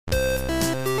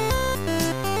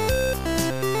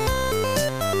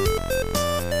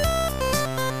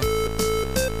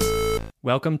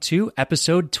Welcome to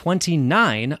episode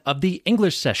 29 of the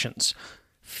English Sessions.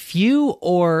 Few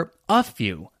or a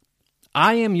few.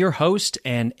 I am your host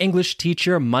and English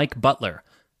teacher, Mike Butler.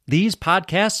 These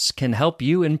podcasts can help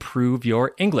you improve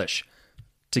your English.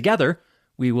 Together,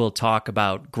 we will talk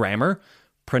about grammar,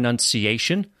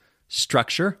 pronunciation,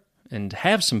 structure, and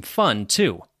have some fun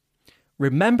too.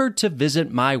 Remember to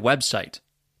visit my website,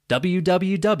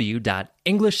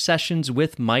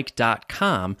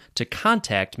 www.englishsessionswithmike.com, to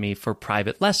contact me for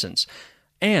private lessons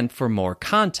and for more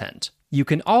content. You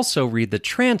can also read the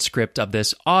transcript of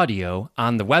this audio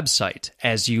on the website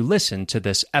as you listen to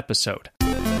this episode.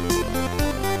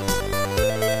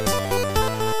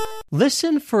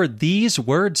 Listen for these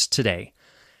words today.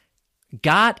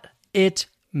 Got it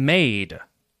made.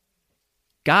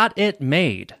 Got it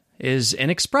made is an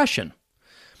expression.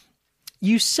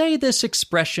 You say this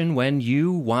expression when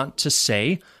you want to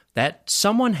say that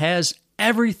someone has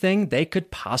everything they could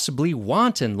possibly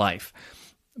want in life.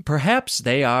 Perhaps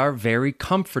they are very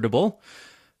comfortable,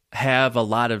 have a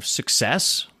lot of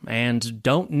success, and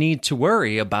don't need to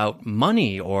worry about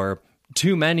money or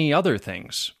too many other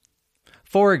things.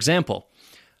 For example,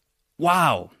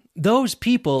 wow, those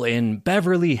people in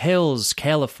Beverly Hills,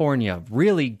 California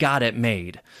really got it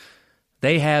made.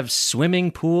 They have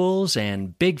swimming pools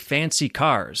and big fancy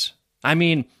cars. I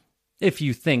mean, if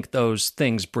you think those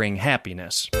things bring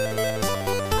happiness.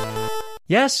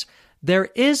 Yes, there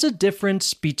is a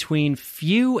difference between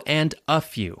few and a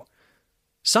few.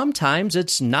 Sometimes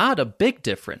it's not a big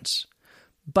difference,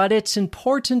 but it's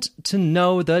important to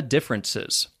know the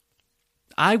differences.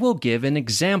 I will give an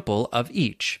example of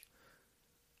each.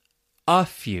 A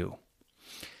few.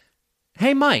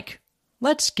 Hey, Mike.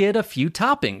 Let's get a few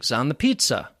toppings on the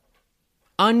pizza.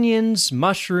 Onions,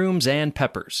 mushrooms, and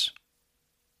peppers.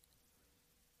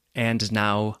 And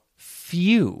now,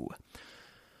 few.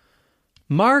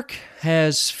 Mark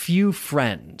has few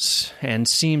friends and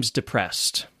seems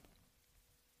depressed.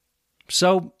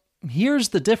 So, here's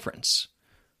the difference.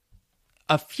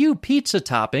 A few pizza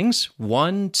toppings,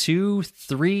 1, 2,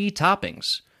 3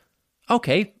 toppings.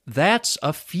 Okay, that's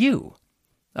a few.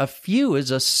 A few is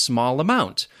a small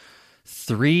amount.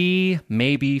 3,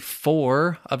 maybe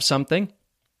 4 of something.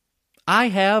 I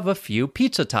have a few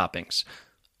pizza toppings.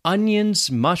 Onions,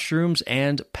 mushrooms,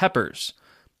 and peppers.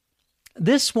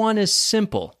 This one is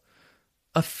simple.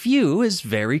 A few is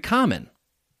very common.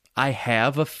 I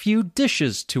have a few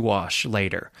dishes to wash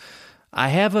later. I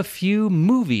have a few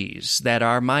movies that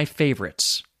are my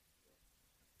favorites.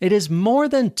 It is more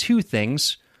than 2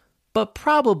 things, but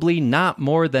probably not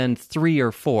more than 3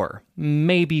 or 4,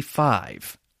 maybe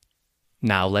 5.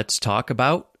 Now let's talk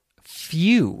about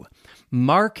few.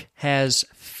 Mark has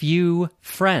few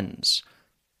friends.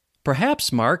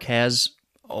 Perhaps Mark has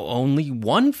only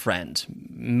 1 friend,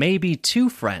 maybe 2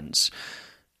 friends.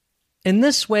 In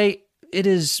this way, it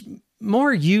is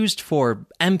more used for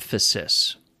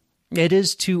emphasis. It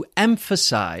is to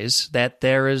emphasize that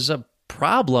there is a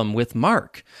problem with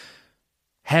Mark.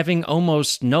 Having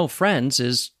almost no friends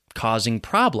is causing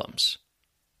problems.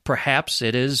 Perhaps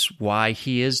it is why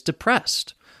he is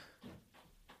depressed.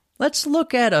 Let's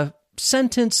look at a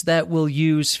sentence that will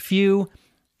use few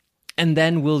and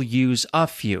then we'll use a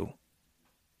few.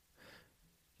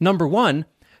 Number 1,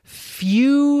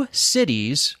 few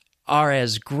cities are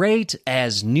as great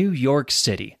as New York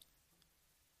City.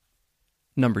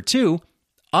 Number 2,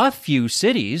 a few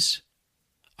cities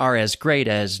are as great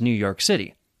as New York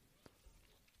City.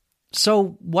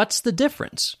 So what's the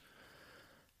difference?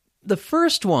 The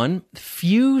first one,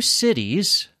 few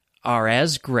cities are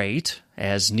as great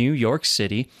as New York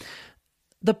City.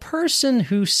 The person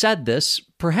who said this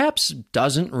perhaps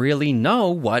doesn't really know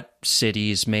what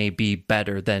cities may be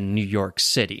better than New York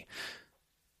City.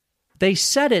 They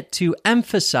said it to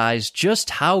emphasize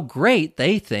just how great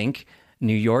they think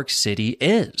New York City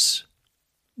is.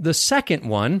 The second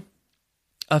one,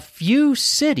 a few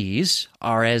cities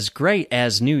are as great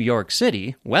as New York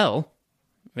City. Well,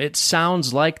 it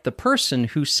sounds like the person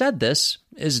who said this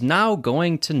is now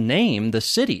going to name the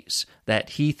cities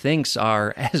that he thinks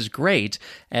are as great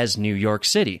as New York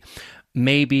City.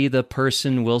 Maybe the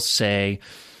person will say,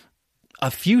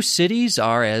 a few cities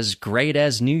are as great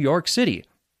as New York City.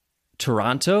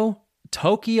 Toronto,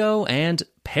 Tokyo, and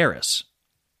Paris.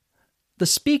 The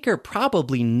speaker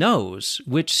probably knows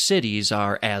which cities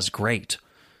are as great.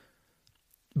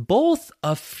 Both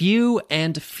a few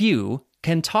and few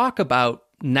can talk about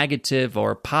negative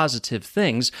or positive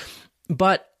things,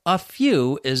 but a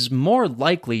few is more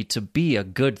likely to be a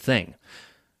good thing,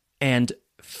 and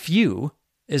few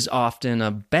is often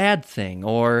a bad thing,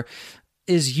 or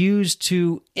is used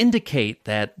to indicate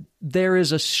that there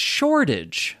is a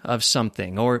shortage of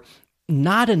something or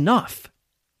not enough.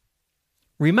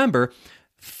 Remember,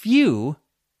 few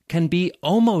can be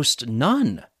almost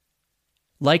none.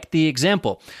 Like the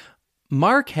example,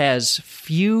 Mark has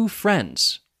few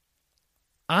friends.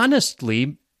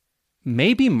 Honestly,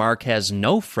 maybe Mark has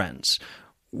no friends.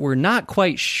 We're not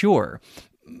quite sure.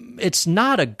 It's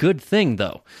not a good thing,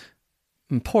 though.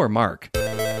 Poor Mark.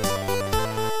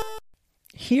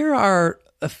 Here are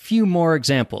a few more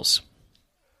examples.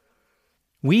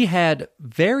 We had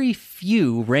very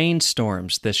few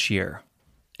rainstorms this year,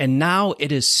 and now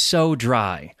it is so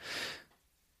dry.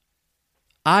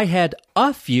 I had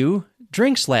a few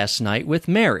drinks last night with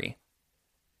Mary.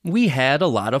 We had a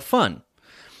lot of fun.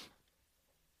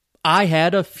 I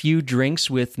had a few drinks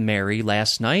with Mary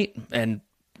last night, and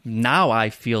now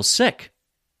I feel sick.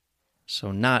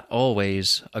 So not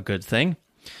always a good thing.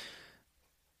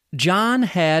 John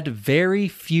had very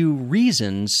few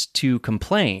reasons to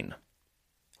complain.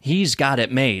 He's got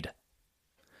it made.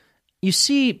 You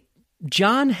see,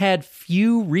 John had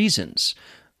few reasons.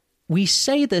 We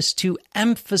say this to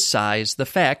emphasize the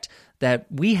fact that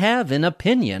we have an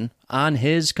opinion on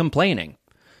his complaining.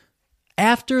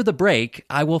 After the break,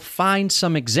 I will find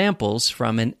some examples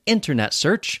from an internet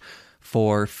search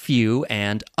for few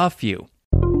and a few.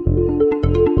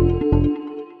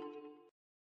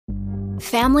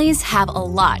 Families have a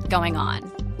lot going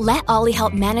on. Let Ollie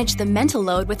help manage the mental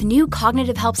load with new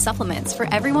cognitive help supplements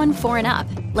for everyone 4 and up,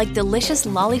 like delicious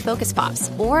Lolly Focus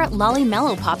Pops or Lolly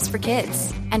Mellow Pops for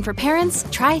kids. And for parents,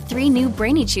 try 3 new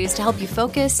Brainy Chews to help you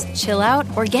focus, chill out,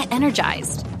 or get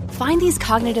energized. Find these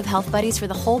cognitive health buddies for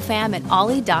the whole fam at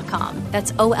ollie.com.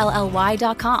 That's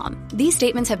OLLY.com. These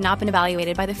statements have not been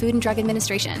evaluated by the Food and Drug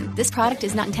Administration. This product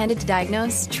is not intended to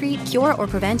diagnose, treat, cure, or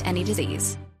prevent any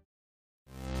disease.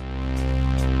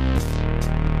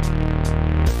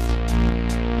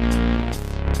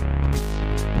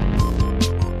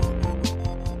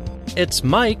 It's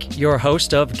Mike, your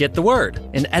host of Get the Word,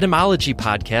 an etymology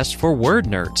podcast for word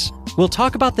nerds. We'll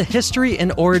talk about the history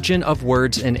and origin of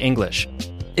words in English.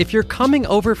 If you're coming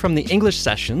over from the English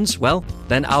sessions, well,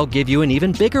 then I'll give you an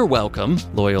even bigger welcome,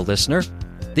 loyal listener.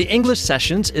 The English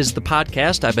Sessions is the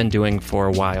podcast I've been doing for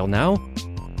a while now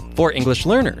for English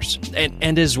learners,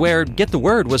 and is where Get the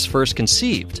Word was first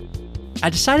conceived. I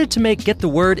decided to make Get the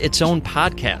Word its own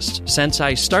podcast since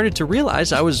I started to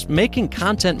realize I was making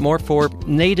content more for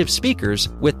native speakers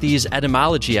with these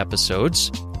etymology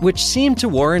episodes, which seemed to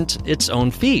warrant its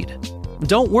own feed.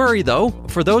 Don't worry, though.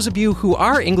 For those of you who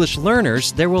are English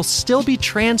learners, there will still be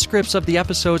transcripts of the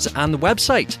episodes on the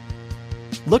website.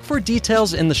 Look for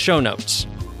details in the show notes.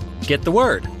 Get the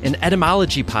Word, an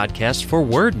etymology podcast for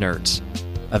word nerds.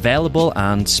 Available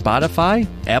on Spotify,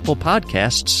 Apple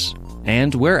Podcasts,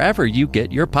 and wherever you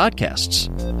get your podcasts.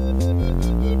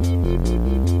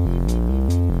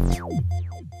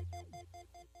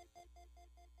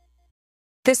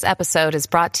 This episode is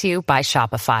brought to you by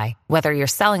Shopify. Whether you're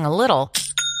selling a little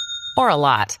or a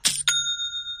lot,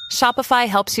 Shopify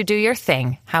helps you do your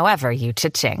thing, however you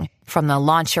cha-ching. From the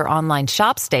launch your online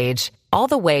shop stage, all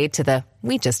the way to the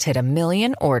we just hit 1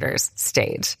 million orders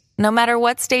stage. No matter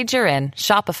what stage you're in,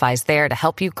 Shopify's there to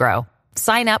help you grow.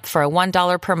 Sign up for a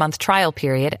 $1 per month trial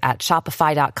period at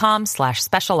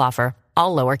shopify.com/special offer,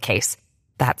 all lowercase.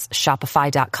 That's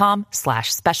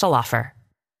shopify.com/special offer.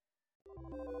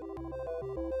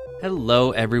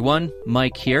 Hello, everyone.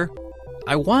 Mike here.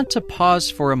 I want to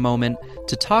pause for a moment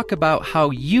to talk about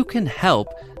how you can help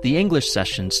the English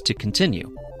Sessions to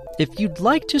continue. If you'd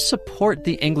like to support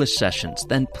the English Sessions,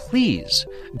 then please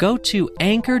go to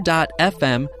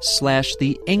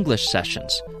anchor.fm/the English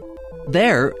Sessions.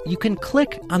 There, you can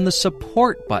click on the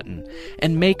support button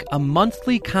and make a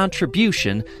monthly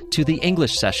contribution to the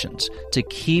English Sessions to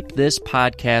keep this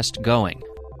podcast going.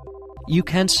 You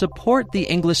can support the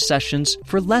English Sessions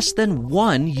for less than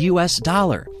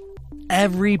 $1.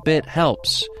 Every bit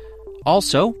helps.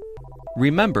 Also,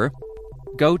 remember,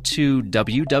 go to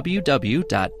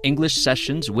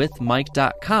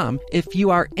www.englishsessionswithmike.com if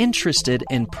you are interested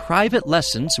in private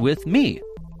lessons with me,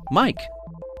 Mike.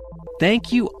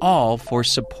 Thank you all for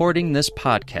supporting this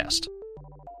podcast.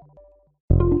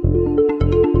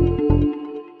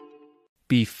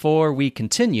 Before we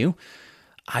continue,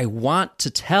 I want to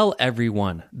tell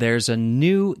everyone there's a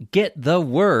new Get the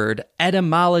Word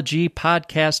etymology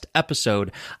podcast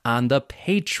episode on the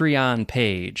Patreon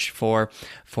page for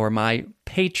my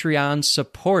Patreon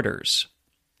supporters.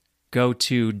 Go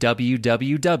to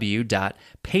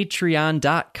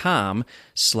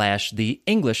www.patreon.com/the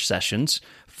English Sessions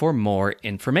for more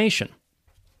information.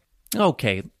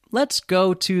 Okay, let's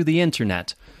go to the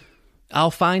internet.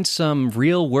 I'll find some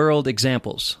real-world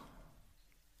examples.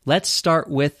 Let's start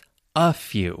with a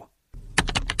few.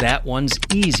 That one's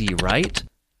easy, right?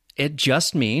 It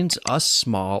just means a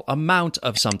small amount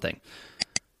of something.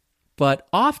 But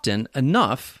often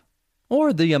enough,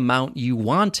 or the amount you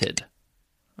wanted.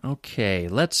 Okay,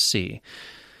 let's see.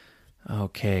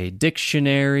 Okay,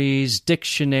 dictionaries,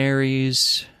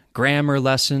 grammar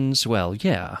lessons. Well,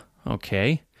 yeah,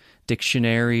 okay.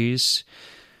 Dictionaries.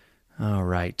 All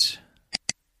right.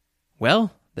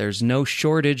 Well, there's no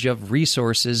shortage of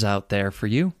resources out there for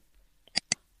you.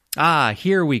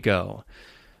 Here we go.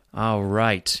 All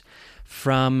right.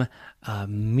 From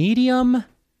medium.com.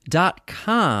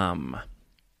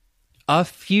 A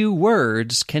few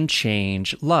words can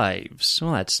change lives.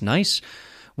 Well, that's nice.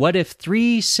 What if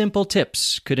 3 simple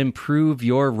tips could improve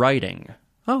your writing?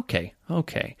 Okay.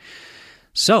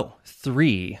 So,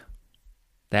 3.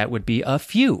 That would be a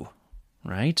few,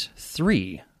 right?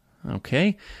 3.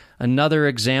 Okay. Another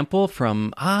example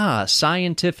from,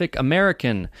 Scientific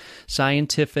American,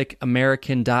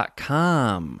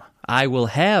 scientificamerican.com. I will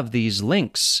have these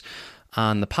links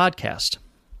on the podcast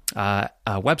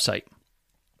website.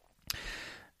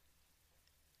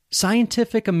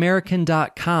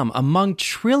 Scientificamerican.com. Among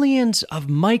trillions of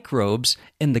microbes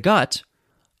in the gut,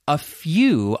 a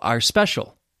few are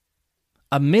special.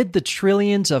 Amid the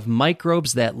trillions of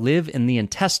microbes that live in the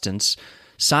intestines,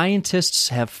 scientists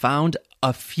have found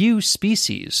a few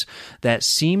species that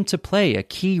seem to play a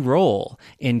key role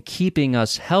in keeping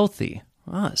us healthy.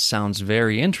 Sounds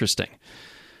very interesting.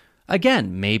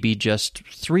 Again, maybe just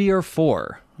 3 or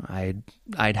 4.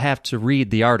 I'd have to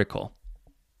read the article.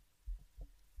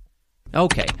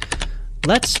 Okay,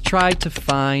 let's try to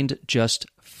find just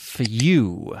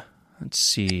few. Let's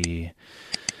see.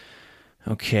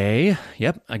 Okay,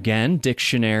 yep, again,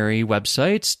 dictionary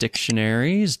websites,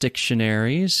 dictionaries,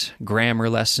 grammar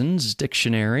lessons,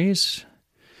 dictionaries.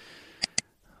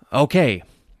 Okay,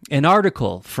 an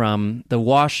article from the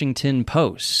Washington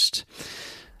Post.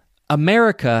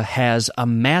 America has a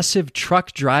massive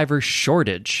truck driver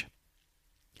shortage.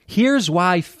 Here's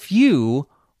why few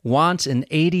want an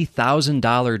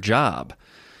 $80,000 job.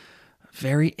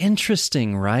 Very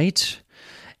interesting, right?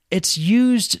 It's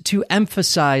used to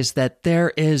emphasize that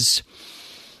there is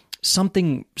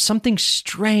something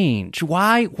strange.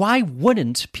 Why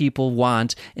wouldn't people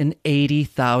want an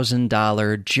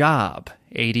 $80,000 job?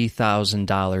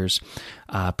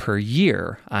 $80,000 per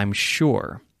year, I'm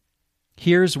sure.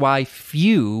 Here's why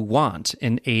few want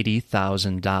an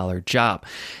 $80,000 job.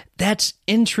 That's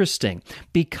interesting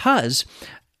because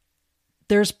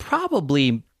there's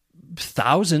probably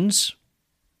thousands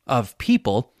of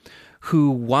people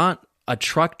who want a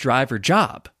truck driver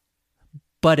job,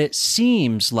 but it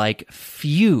seems like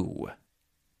few.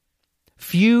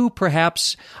 Few,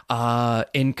 perhaps,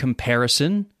 in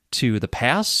comparison to the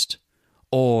past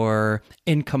or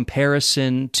in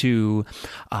comparison to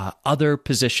other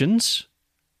positions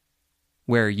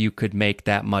where you could make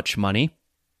that much money.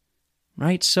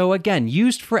 Right? So again,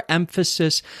 used for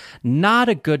emphasis, not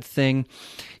a good thing.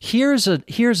 Here's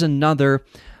another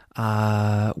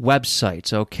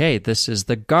website. Okay, this is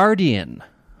The Guardian.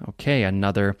 Okay,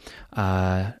 another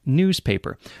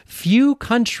newspaper. Few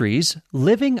countries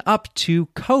living up to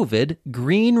COVID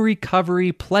green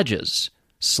recovery pledges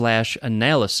 /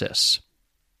 analysis.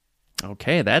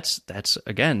 Okay, that's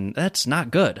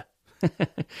not good.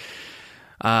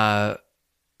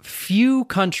 Few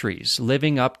countries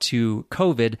living up to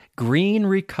COVID green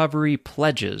recovery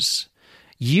pledges.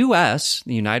 U.S.,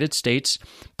 the United States,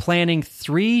 planning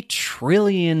 $3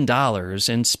 trillion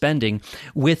in spending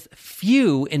with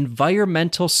few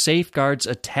environmental safeguards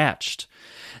attached.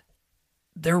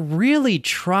 They're really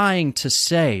trying to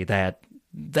say that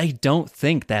they don't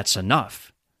think that's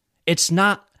enough. It's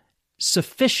not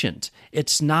sufficient.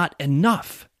 It's not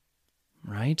enough,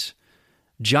 right?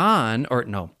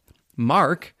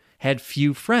 Mark had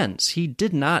few friends. He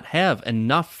did not have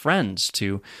enough friends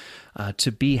to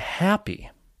be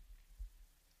happy.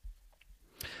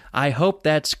 I hope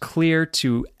that's clear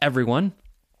to everyone.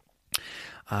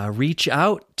 Reach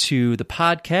out to the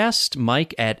podcast,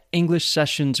 Mike at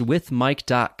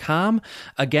EnglishSessionsWithMike.com.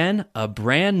 Again, a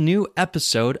brand new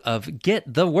episode of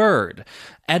Get the Word,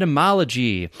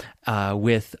 Etymology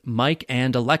with Mike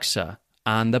and Alexa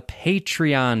on the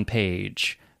Patreon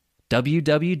page.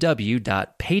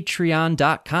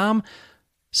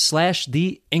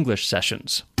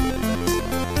 www.patreon.com/TheEnglishSessions.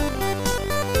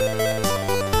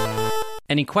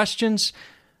 Any questions?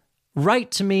 Write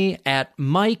to me at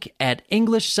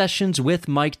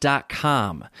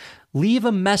Mike@EnglishSessionsWithMike.com. Leave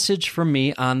a message for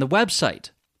me on the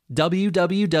website,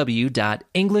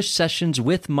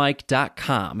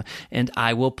 www.englishsessionswithmike.com, and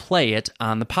I will play it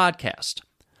on the podcast.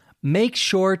 Make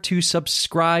sure to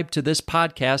subscribe to this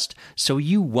podcast so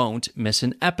you won't miss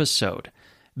an episode.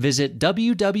 Visit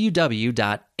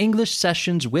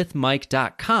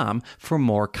www.englishsessionswithmike.com for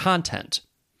more content.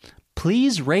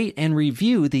 Please rate and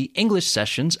review the English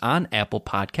Sessions on Apple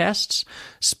Podcasts,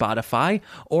 Spotify,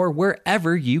 or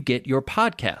wherever you get your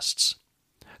podcasts.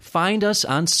 Find us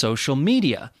on social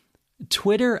media: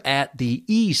 Twitter at the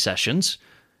E-Sessions,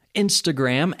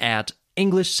 Instagram at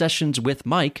English Sessions with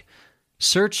Mike.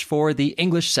 Search for the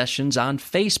English Sessions on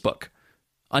Facebook.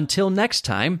 Until next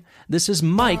time, this is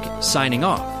Mike signing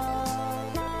off.